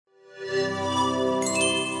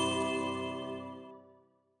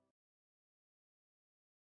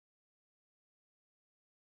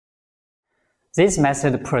This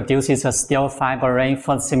method produces a steel fiber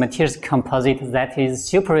reinforced cementitious composite that is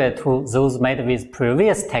superior to those made with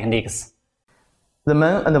previous techniques. The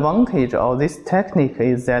main advantage of this technique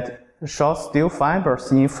is that short steel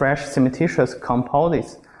fibers in fresh cementitious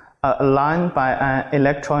composites are aligned by an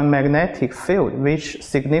electromagnetic field which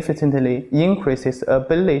significantly increases the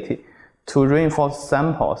ability to reinforce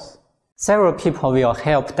samples. Several people will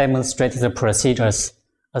help demonstrate the procedures.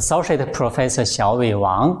 Associate Professor Xiaowei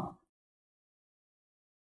Wang,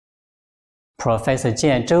 Professor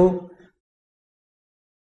Jian Zhou,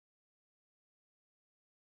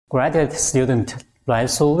 graduate student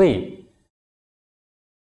Luansu,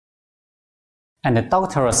 and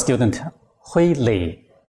doctoral student Hui Li.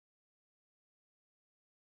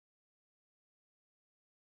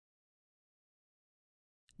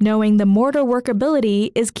 Knowing the mortar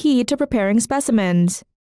workability is key to preparing specimens.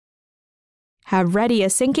 Have ready a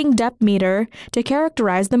sinking depth meter to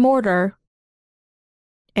characterize the mortar.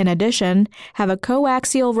 In addition, have a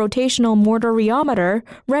coaxial rotational mortar rheometer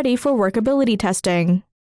ready for workability testing.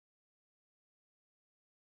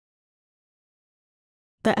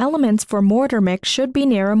 The elements for mortar mix should be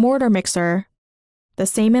near a mortar mixer. The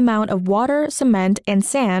same amount of water, cement, and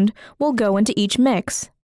sand will go into each mix.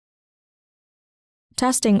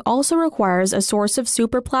 Testing also requires a source of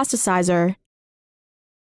superplasticizer.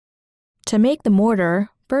 To make the mortar,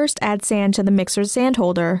 first add sand to the mixer's sand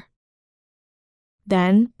holder.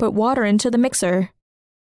 Then, put water into the mixer.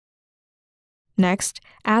 Next,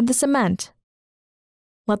 add the cement.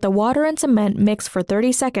 Let the water and cement mix for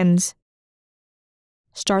 30 seconds.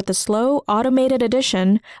 Start the slow, automated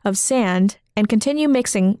addition of sand and continue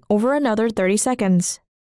mixing over another 30 seconds.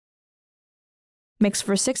 Mix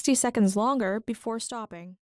for 60 seconds longer before stopping.